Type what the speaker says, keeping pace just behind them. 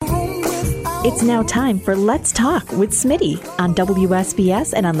It's now time for Let's Talk with Smitty on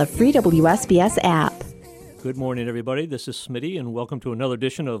WSBS and on the free WSBS app. Good morning, everybody. This is Smitty, and welcome to another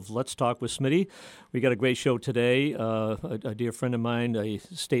edition of Let's Talk with Smitty. We got a great show today. A dear friend of mine, a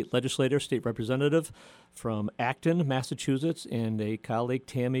state legislator, state representative from Acton, Massachusetts, and a colleague,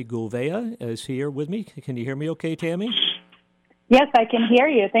 Tami Gouveia, is here with me. Can you hear me okay, Tami? Yes, I can hear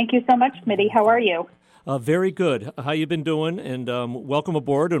you. Thank you so much, Smitty. How are you? Very good. How you been doing? And welcome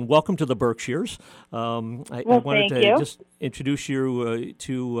aboard, and welcome to the Berkshires. I wanted to just introduce you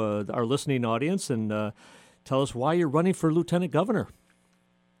to our listening audience and tell us why you're running for Lieutenant Governor.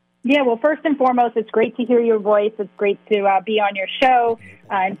 Yeah, well, first and foremost, it's great to hear your voice. It's great to be on your show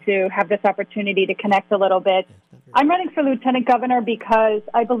and to have this opportunity to connect a little bit. I'm running for Lieutenant Governor because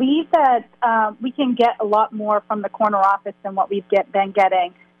I believe that we can get a lot more from the corner office than what we've been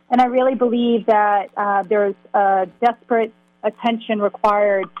getting. And I really believe that there's a desperate attention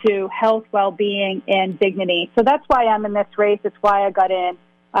required to health, well-being, and dignity. So that's why I'm in this race. It's why I got in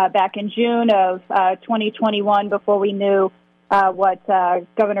back in June of 2021 before we knew what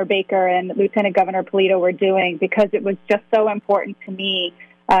Governor Baker and Lieutenant Governor Polito were doing, because it was just so important to me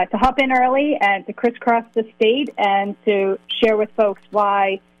to hop in early and to crisscross the state and to share with folks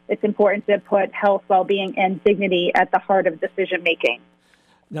why it's important to put health, well-being, and dignity at the heart of decision-making.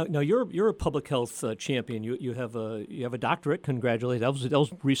 Now you're a public health champion. You have a doctorate. Congratulations. That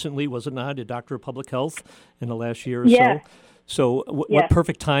was recently, was it not? A doctor of public health in the last year or so. So what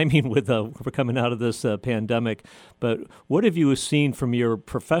perfect timing with we're coming out of this pandemic. But what have you seen from your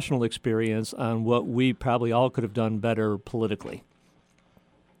professional experience on what we probably all could have done better politically?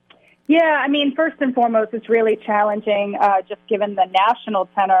 Yeah, I mean, first and foremost, it's really challenging just given the national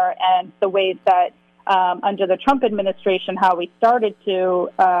tenor and the ways that under the Trump administration, how we started to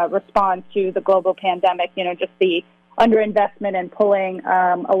respond to the global pandemic, just the underinvestment and pulling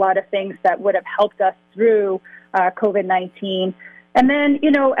a lot of things that would have helped us through COVID-19. And then,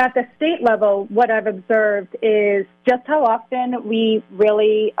 at the state level, what I've observed is just how often we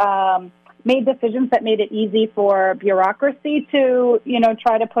really made decisions that made it easy for bureaucracy to,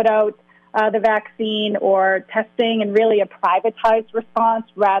 try to put out the vaccine or testing, and really a privatized response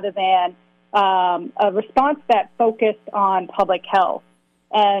rather than a response that focused on public health.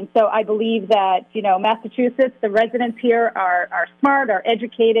 And so I believe that, Massachusetts, the residents here are smart, are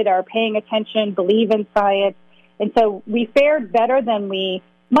educated, are paying attention, believe in science. And so we fared better than we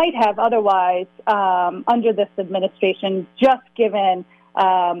might have otherwise under this administration, just given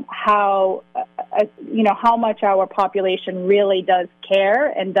how much our population really does care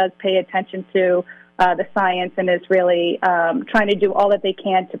and does pay attention to the science, and is really trying to do all that they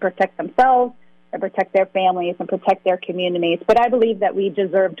can to protect themselves and protect their families and protect their communities. But I believe that we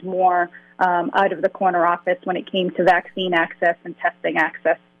deserved more out of the corner office when it came to vaccine access and testing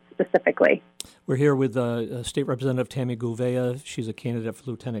access specifically. We're here with State Representative Tami Gouveia. She's a candidate for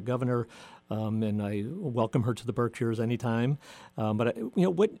Lieutenant Governor, and I welcome her to the Berkshires anytime. But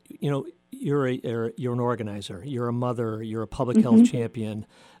you're an organizer, you're a mother, you're a public health champion,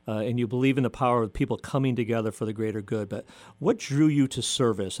 and you believe in the power of people coming together for the greater good. But what drew you to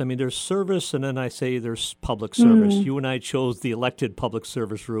service? I mean, there's service, and then I say there's public service. You and I chose the elected public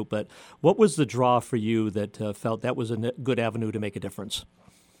service route, but what was the draw for you that felt that was a good avenue to make a difference?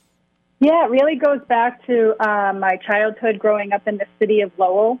 Yeah, it really goes back to my childhood growing up in the city of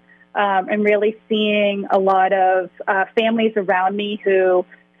Lowell, and really seeing a lot of families around me who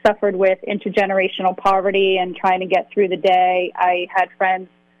suffered with intergenerational poverty and trying to get through the day. I had friends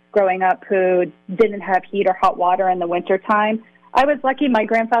growing up who didn't have heat or hot water in the wintertime. I was lucky. My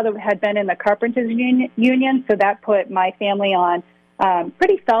grandfather had been in the Carpenters Union, so that put my family on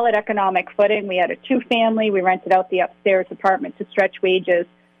pretty solid economic footing. We had a two-family. We rented out the upstairs apartment to stretch wages.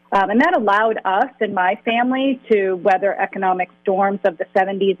 And that allowed us and my family to weather economic storms of the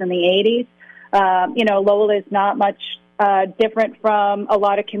 70s and the 80s. Lowell is not much different from a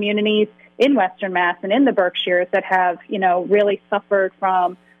lot of communities in Western Mass and in the Berkshires that have, really suffered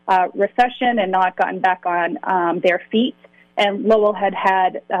from recession and not gotten back on their feet. And Lowell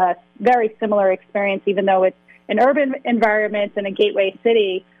had a very similar experience, even though it's an urban environment and a gateway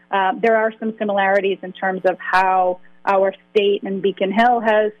city. There are some similarities in terms of how our state and Beacon Hill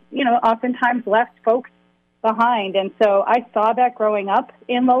has, oftentimes left folks behind. And so I saw that growing up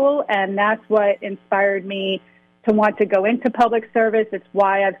in Lowell, and that's what inspired me to want to go into public service. It's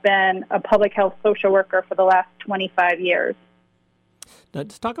why I've been a public health social worker for the last 25 years. Now,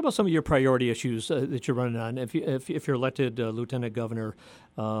 let's talk about some of your priority issues that you're running on. If you're elected Lieutenant Governor,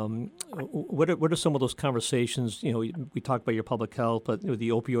 what are some of those conversations? You know, we talk about your public health, but the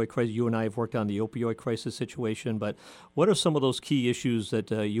opioid crisis. You and I have worked on the opioid crisis situation. But what are some of those key issues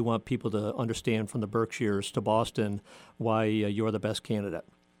that you want people to understand from the Berkshires to Boston? Why you're the best candidate?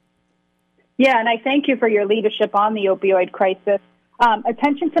 Yeah, and I thank you for your leadership on the opioid crisis.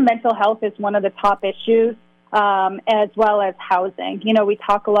 Attention to mental health is one of the top issues. As well as housing. You know, we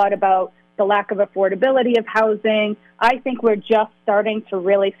talk a lot about the lack of affordability of housing. I think we're just starting to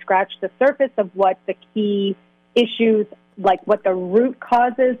really scratch the surface of what the key issues, like what the root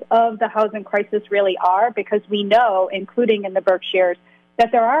causes of the housing crisis really are, because we know, including in the Berkshires,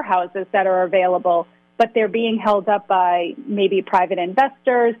 that there are houses that are available, but they're being held up by maybe private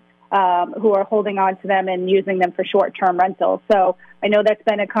investors who are holding on to them and using them for short-term rentals. So I know that's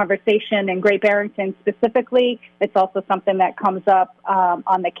been a conversation in Great Barrington specifically. It's also something that comes up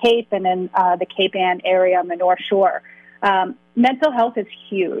on the Cape and in the Cape Ann area on the North Shore. Mental health is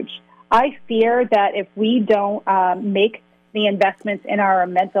huge. I fear that if we don't make the investments in our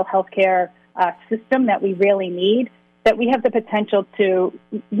mental health care system that we really need, that we have the potential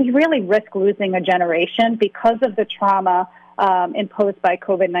we really risk losing a generation because of the trauma imposed by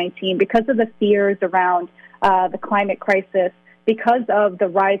COVID-19, because of the fears around the climate crisis, because of the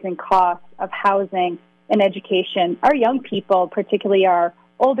rising costs of housing and education. Our young people, particularly our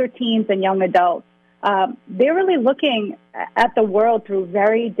older teens and young adults, they're really looking at the world through a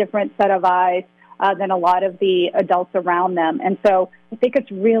very different set of eyes than a lot of the adults around them. And so I think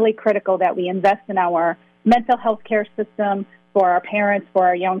it's really critical that we invest in our mental health care system for our parents, for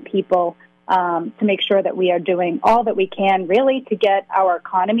our young people, to make sure that we are doing all that we can really to get our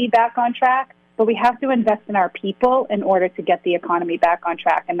economy back on track. But we have to invest in our people in order to get the economy back on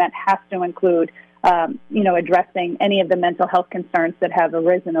track, and that has to include, addressing any of the mental health concerns that have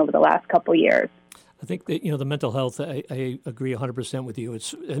arisen over the last couple years. I think that, the mental health, I agree 100% with you.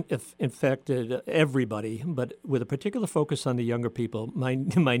 It's affected everybody, but with a particular focus on the younger people. My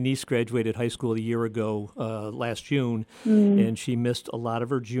niece graduated high school a year ago, last June, and she missed a lot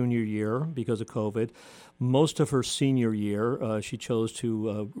of her junior year because of COVID. Most of her senior year, she chose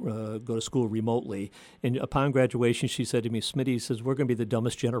to go to school remotely. And upon graduation, she said to me, Smitty, says, we're going to be the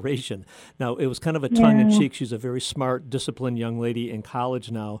dumbest generation. Now, it was kind of a tongue-in-cheek. She's a very smart, disciplined young lady in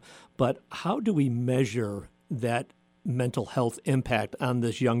college now. But how do we measure that mental health impact on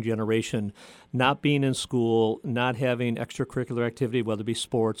this young generation, not being in school, not having extracurricular activity, whether it be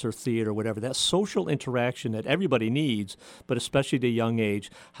sports or theater or whatever, that social interaction that everybody needs, but especially at a young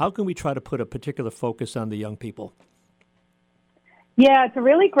age? How can we try to put a particular focus on the young people? Yeah, it's a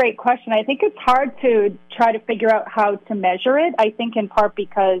really great question. I think it's hard to try to figure out how to measure it. I think in part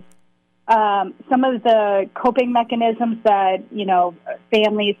because some of the coping mechanisms that,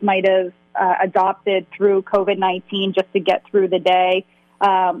 families might have adopted through COVID-19 just to get through the day,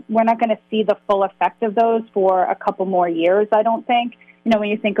 we're not going to see the full effect of those for a couple more years, I don't think. When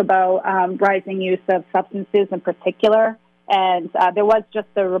you think about rising use of substances in particular, and there was just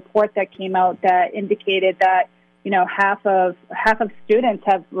a report that came out that indicated that, half of students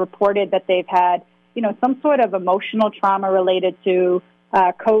have reported that they've had, some sort of emotional trauma related to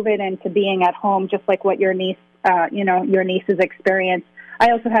COVID and to being at home, just like what your niece has experienced. I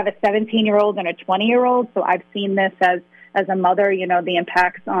also have a 17-year-old and a 20-year-old, so I've seen this as a mother, the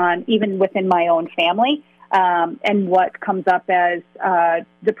impacts on even within my own family, and what comes up as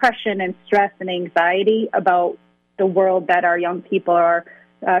depression and stress and anxiety about the world that our young people are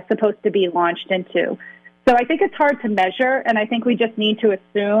supposed to be launched into. So I think it's hard to measure, and I think we just need to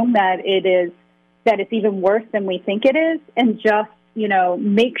assume that it's even worse than we think it is, and just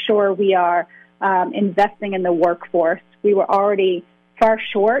make sure we are investing in the workforce. We were already far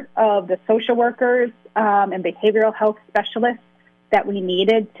short of the social workers and behavioral health specialists that we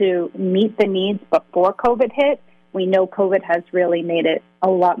needed to meet the needs before COVID hit. We know COVID has really made it a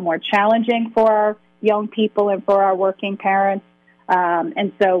lot more challenging for our young people and for our working parents.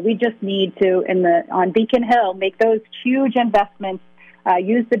 And so we just need to, on Beacon Hill, make those huge investments,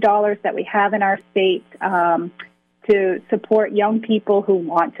 use the dollars that we have in our state to support young people who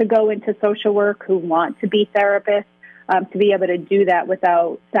want to go into social work, who want to be therapists, to be able to do that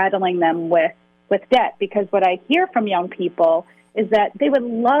without saddling them with debt. Because what I hear from young people is that they would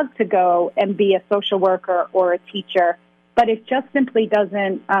love to go and be a social worker or a teacher, but it just simply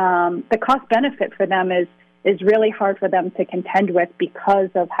doesn't, the cost benefit for them is really hard for them to contend with because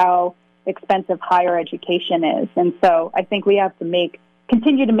of how expensive higher education is. And so I think we have to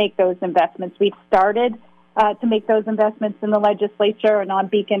continue to make those investments. We've started to make those investments in the legislature and on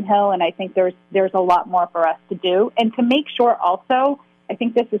Beacon Hill, and I think there's a lot more for us to do. And to make sure also I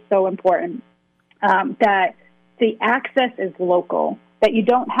think this is so important, that the access is local, that you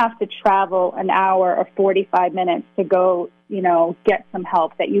don't have to travel an hour or 45 minutes to go, get some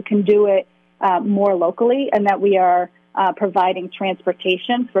help, that you can do it more locally, and that we are providing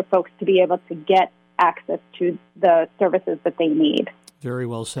transportation for folks to be able to get access to the services that they need. Very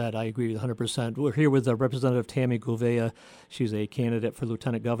well said. I agree with 100%. We're here with Representative Tami Gouveia. She's a candidate for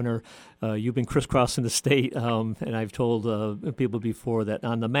Lieutenant Governor. You've been crisscrossing the state, and I've told people before that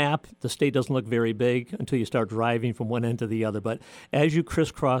on the map, the state doesn't look very big until you start driving from one end to the other. But as you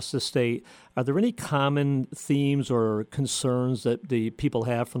crisscross the state, are there any common themes or concerns that the people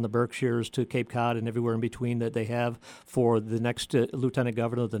have from the Berkshires to Cape Cod and everywhere in between that they have for the next Lieutenant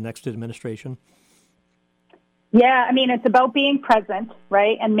Governor, the next administration? Yeah, I mean, it's about being present,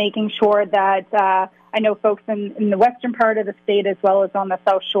 right, and making sure that I know folks in the western part of the state as well as on the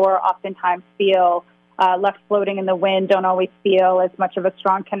South Shore oftentimes feel left floating in the wind, don't always feel as much of a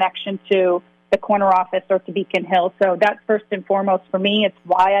strong connection to the corner office or to Beacon Hill. So that's first and foremost for me. It's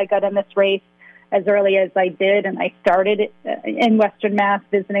why I got in this race as early as I did, and I started in Western Mass,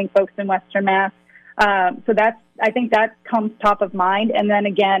 visiting folks in Western Mass. So I think that comes top of mind. And then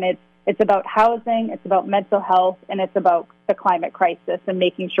again, it's about housing, it's about mental health, and it's about the climate crisis and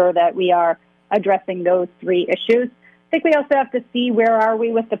making sure that we are addressing those three issues. I think we also have to see where are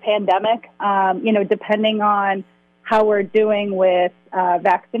we with the pandemic. Depending on how we're doing with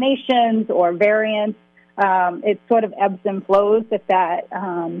vaccinations or variants, it sort of ebbs and flows if that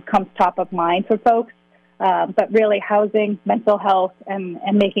comes top of mind for folks. But really housing, mental health, and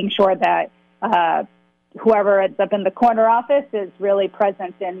making sure that whoever ends up in the corner office is really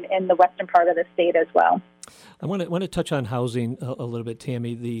present in the western part of the state as well. I want to touch on housing a little bit,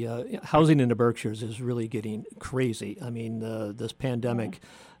 Tami. The housing in the Berkshires is really getting crazy. I mean, this pandemic,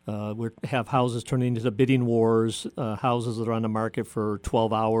 we have houses turning into bidding wars, houses that are on the market for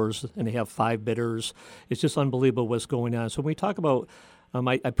 12 hours, and they have 5 bidders. It's just unbelievable what's going on. So when we talk about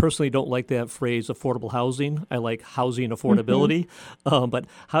I personally don't like that phrase, affordable housing. I like housing affordability. Mm-hmm. But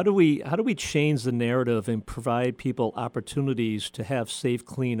how do we change the narrative and provide people opportunities to have safe,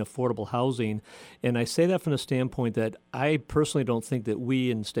 clean, affordable housing? And I say that from the standpoint that I personally don't think that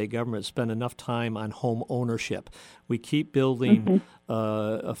we in state government spend enough time on home ownership. We keep building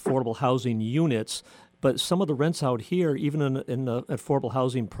affordable housing units, but some of the rents out here, even in the affordable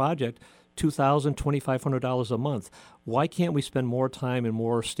housing project, $2,000, $2,500 a month. Why can't we spend more time and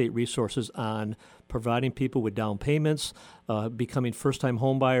more state resources on providing people with down payments, becoming first-time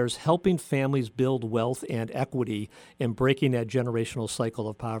home buyers, helping families build wealth and equity, and breaking that generational cycle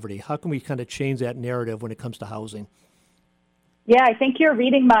of poverty? How can we kind of change that narrative when it comes to housing? Yeah, I think you're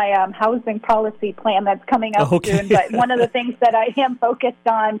reading my housing policy plan that's coming up soon. But one of the things that I am focused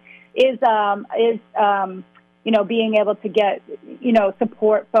on is being able to get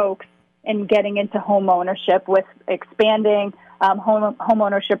support folks in getting into home ownership with expanding home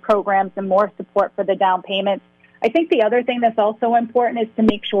ownership programs and more support for the down payments. I think the other thing that's also important is to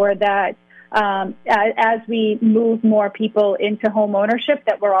make sure that as we move more people into home ownership,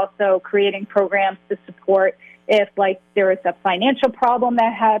 that we're also creating programs to support if, like, there is a financial problem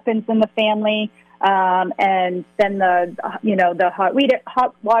that happens in the family, and then the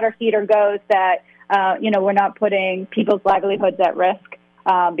hot water heater goes, that we're not putting people's livelihoods at risk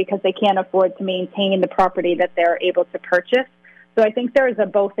because they can't afford to maintain the property that they're able to purchase. So I think there is a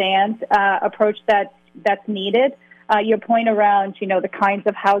both-and approach that's needed. Your point around, the kinds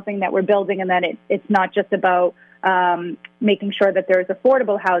of housing that we're building, and that it's not just about making sure that there's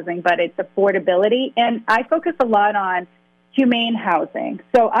affordable housing, but it's affordability. And I focus a lot on humane housing.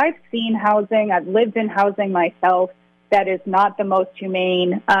 So I've seen housing, I've lived in housing myself that is not the most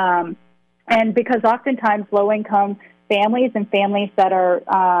humane. And because oftentimes low-income families and families that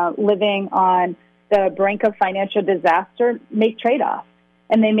are living on the brink of financial disaster make trade-offs,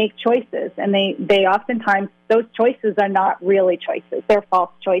 and they make choices. And they oftentimes, those choices are not really choices. They're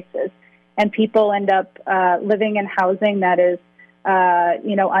false choices. And people end up living in housing that is,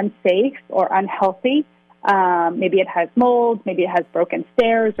 unsafe or unhealthy. Maybe it has mold, maybe it has broken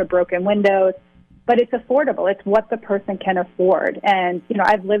stairs or broken windows, but it's affordable. It's what the person can afford. And,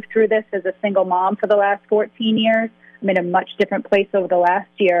 I've lived through this as a single mom for the last 14 years. I'm in a much different place over the last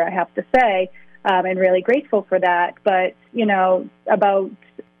year, I have to say, and really grateful for that. But, about,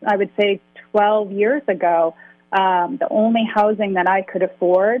 I would say, 12 years ago, the only housing that I could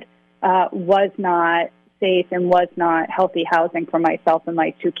afford was not safe and was not healthy housing for myself and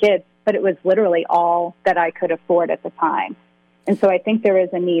my 2 kids, but it was literally all that I could afford at the time. And so I think there is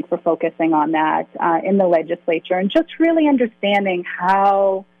a need for focusing on that in the legislature, and just really understanding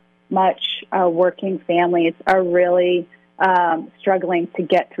how much working families are really struggling to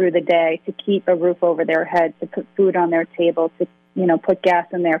get through the day, to keep a roof over their head, to put food on their table, to put gas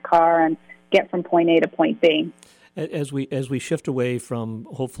in their car and get from point A to point B. As we shift away from,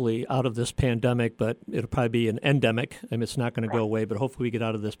 hopefully, out of this pandemic, but it'll probably be an endemic. I mean, it's not going to go away, but hopefully we get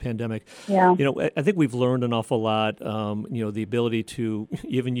out of this pandemic. Yeah. I think we've learned an awful lot. The ability to,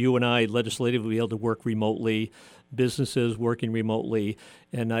 even you and I, legislatively, be able to work remotely, businesses working remotely.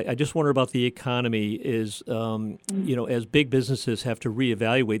 And I just wonder about the economy is, as big businesses have to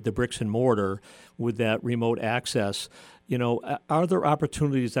reevaluate the bricks and mortar with that remote access. Are there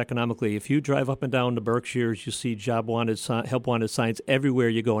opportunities economically? If you drive up and down the Berkshires, you see job wanted, help wanted signs everywhere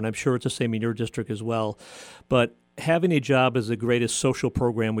you go, and I'm sure it's the same in your district as well. But having a job is the greatest social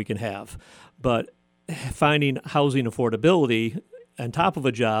program we can have. But finding housing affordability on top of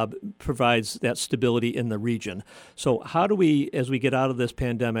a job provides that stability in the region. So how do we, as we get out of this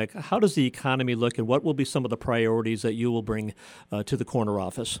pandemic, how does the economy look, and what will be some of the priorities that you will bring to the corner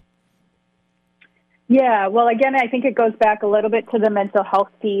office? Yeah, well, again, I think it goes back a little bit to the mental health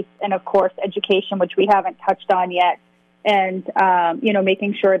piece and, of course, education, which we haven't touched on yet, and,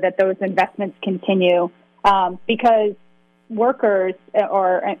 making sure that those investments continue because workers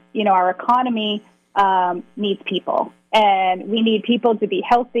or, our economy needs people, and we need people to be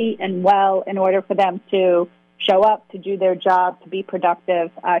healthy and well in order for them to show up, to do their job, to be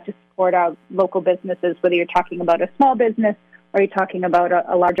productive, to support our local businesses, whether you're talking about a small business or you're talking about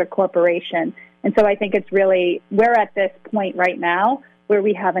a larger corporation. And so I think it's really, we're at this point right now where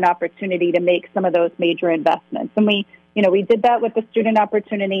we have an opportunity to make some of those major investments. And we did that with the Student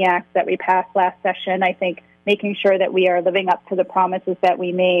Opportunity Act that we passed last session. I think making sure that we are living up to the promises that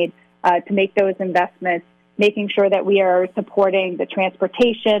we made to make those investments, making sure that we are supporting the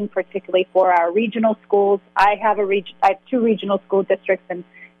transportation, particularly for our regional schools. I have 2 regional school districts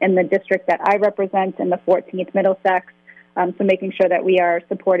in the district that I represent in the 14th Middlesex. So making sure that we are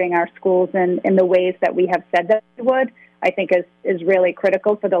supporting our schools in the ways that we have said that we would, I think is really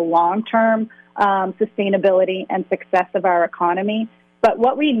critical for the long-term sustainability and success of our economy. But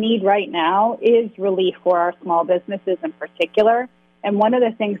what we need right now is relief for our small businesses in particular. And one of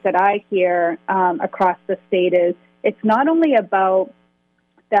the things that I hear across the state is it's not only about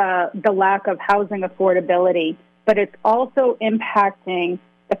the lack of housing affordability, but it's also impacting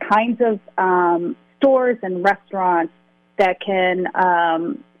the kinds of stores and restaurants that can,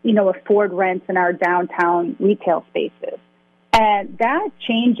 afford rents in our downtown retail spaces. And that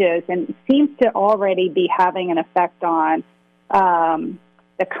changes and seems to already be having an effect on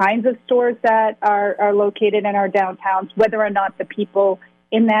the kinds of stores that are located in our downtowns, whether or not the people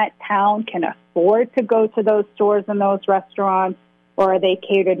in that town can afford to go to those stores and those restaurants, or are they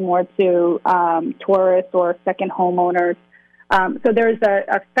catered more to tourists or second homeowners. So there's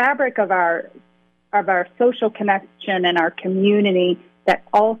a fabric of our social connection and our community that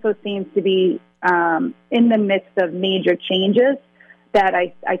also seems to be in the midst of major changes that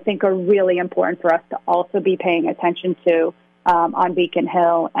I think are really important for us to also be paying attention to on Beacon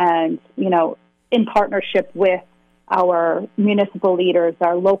Hill and, in partnership with our municipal leaders,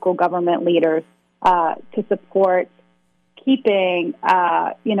 our local government leaders, to support keeping,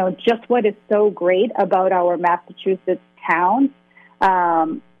 just what is so great about our Massachusetts towns,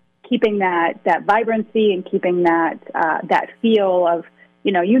 keeping that vibrancy and keeping that feel of,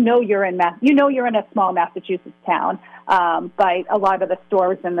 you're in a small Massachusetts town by a lot of the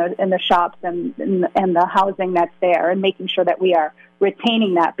stores and the shops and the housing that's there, and making sure that we are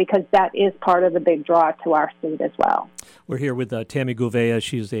retaining that, because that is part of the big draw to our state as well. We're here with Tami Gouveia.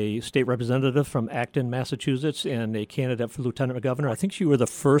 She's a state representative from Acton, Massachusetts, and a candidate for Lieutenant Governor. I think you were the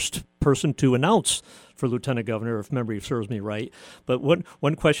first person to announce for Lieutenant Governor, if memory serves me right. But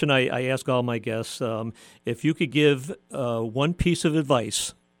one question I ask all my guests, if you could give one piece of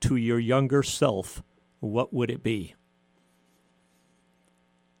advice to your younger self, what would it be?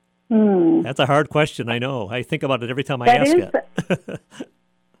 That's a hard question, I know. I think about it every time I ask it.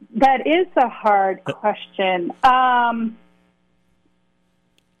 That is a hard question. I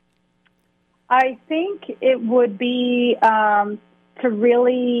think it would be to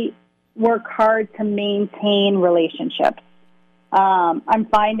really work hard to maintain relationships. I'm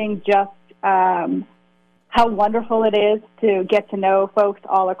finding just how wonderful it is to get to know folks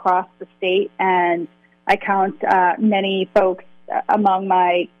all across the state, and I count many folks among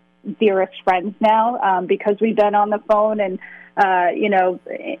my dearest friends now because we've been on the phone and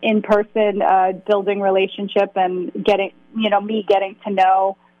in person, building relationship and getting to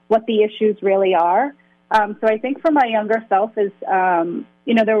know what the issues really are. So I think for my younger self is,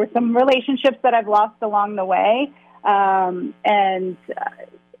 there were some relationships that I've lost along the way.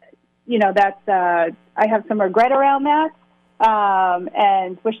 That's, I have some regret around that.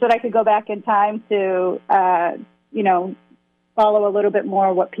 and wish that I could go back in time to, follow a little bit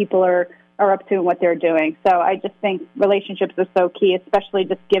more what people are up to and what they're doing. So I just think relationships are so key, especially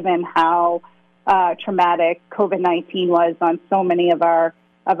just given how traumatic COVID-19 was on so many of our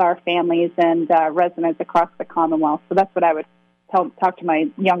families and residents across the Commonwealth. So that's what I would talk to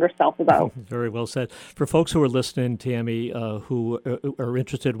my younger self about. Very well said. For folks who are listening, Tami, who are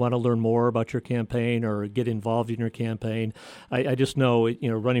interested, want to learn more about your campaign or get involved in your campaign, I just know,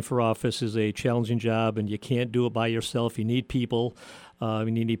 running for office is a challenging job, and you can't do it by yourself. You need people.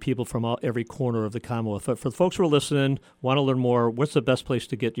 You need people from every corner of the Commonwealth. But for the folks who are listening, want to learn more, what's the best place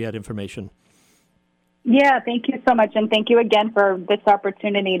to get that information? Yeah, thank you so much, and thank you again for this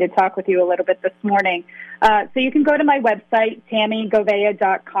opportunity to talk with you a little bit this morning. So you can go to my website,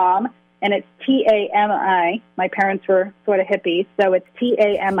 TamiGouveia.com, and it's T-A-M-I. My parents were sort of hippies, so it's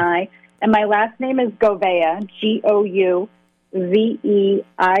T-A-M-I. And my last name is Gouveia, G-O-U-V-E-I-A,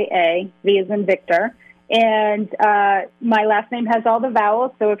 V as in Victor. And my last name has all the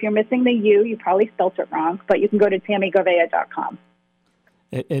vowels, so if you're missing the U, you probably spelt it wrong, but you can go to TamiGouveia.com.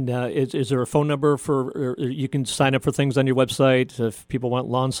 And is there a phone number or you can sign up for things on your website if people want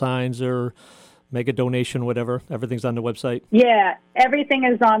lawn signs or make a donation, whatever? Everything's on the website? Yeah, everything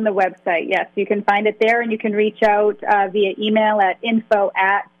is on the website, yes. You can find it there, and you can reach out via email at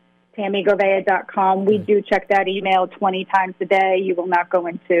info@TamiGouveia.com. We do check that email 20 times a day. You will not go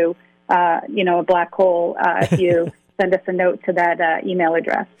into, a black hole if you send us a note to that email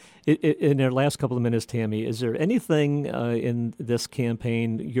address. In our last couple of minutes, Tami, is there anything in this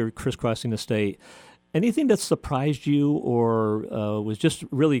campaign, you're crisscrossing the state, anything that surprised you or was just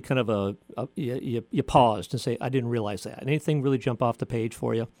really kind of you paused and say, I didn't realize that? Anything really jump off the page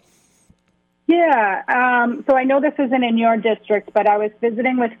for you? Yeah, so I know this isn't in your district, but I was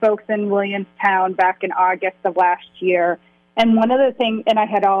visiting with folks in Williamstown back in August of last year, and one of the things, and I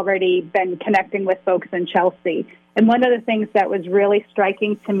had already been connecting with folks in Chelsea, and one of the things that was really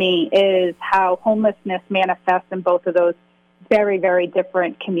striking to me is how homelessness manifests in both of those very, very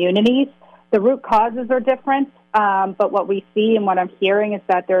different communities. The root causes are different, but what we see and what I'm hearing is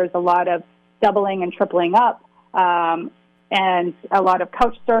that there's a lot of doubling and tripling up, and a lot of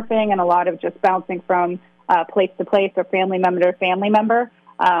couch surfing and a lot of just bouncing from place to place or family member to family member.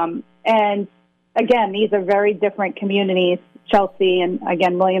 And again, these are very different communities, Chelsea and,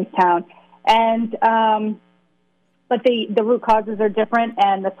 again, Williamstown. And but the root causes are different,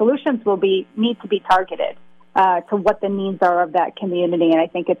 and the solutions need to be targeted to what the needs are of that community. And I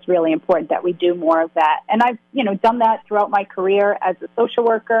think it's really important that we do more of that. And I've, done that throughout my career as a social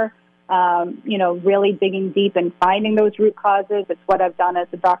worker, really digging deep and finding those root causes. It's what I've done as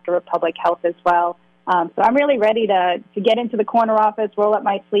a doctor of public health as well. So I'm really ready to get into the corner office, roll up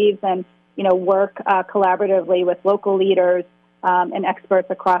my sleeves, and, work collaboratively with local leaders and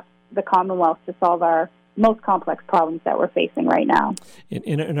experts across the Commonwealth to solve our most complex problems that we're facing right now.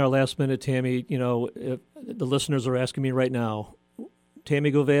 In our last minute, Tami, the listeners are asking me right now,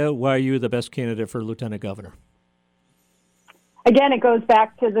 Tami Gouveia, why are you the best candidate for Lieutenant Governor? Again, it goes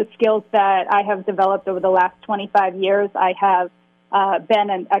back to the skills that I have developed over the last 25 years. I have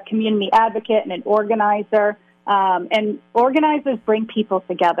been a community advocate and an organizer, and organizers bring people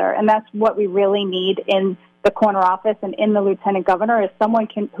together, and that's what we really need in the corner office and in the Lieutenant Governor is someone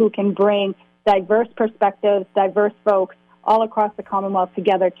who can bring diverse perspectives, diverse folks all across the Commonwealth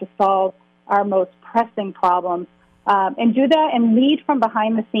together to solve our most pressing problems, and do that and lead from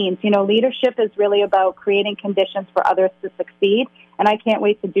behind the scenes. Leadership is really about creating conditions for others to succeed, and I can't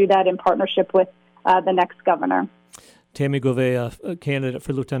wait to do that in partnership with the next governor. Tami Gouveia, candidate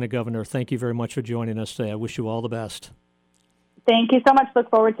for Lieutenant Governor, thank you very much for joining us today. I wish you all the best. Thank you so much. Look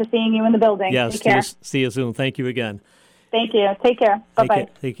forward to seeing you in the building. Yes, Take care. See you soon. Thank you again. Thank you. Take care. Bye-bye.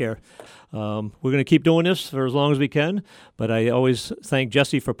 Take care. We're going to keep doing this for as long as we can, but I always thank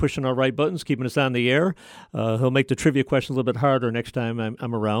Jesse for pushing our right buttons, keeping us on the air. He'll make the trivia question a little bit harder next time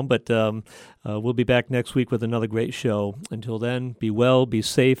I'm around, but we'll be back next week with another great show. Until then, be well, be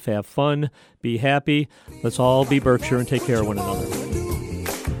safe, have fun, be happy. Let's all be Berkshire and take care of one another.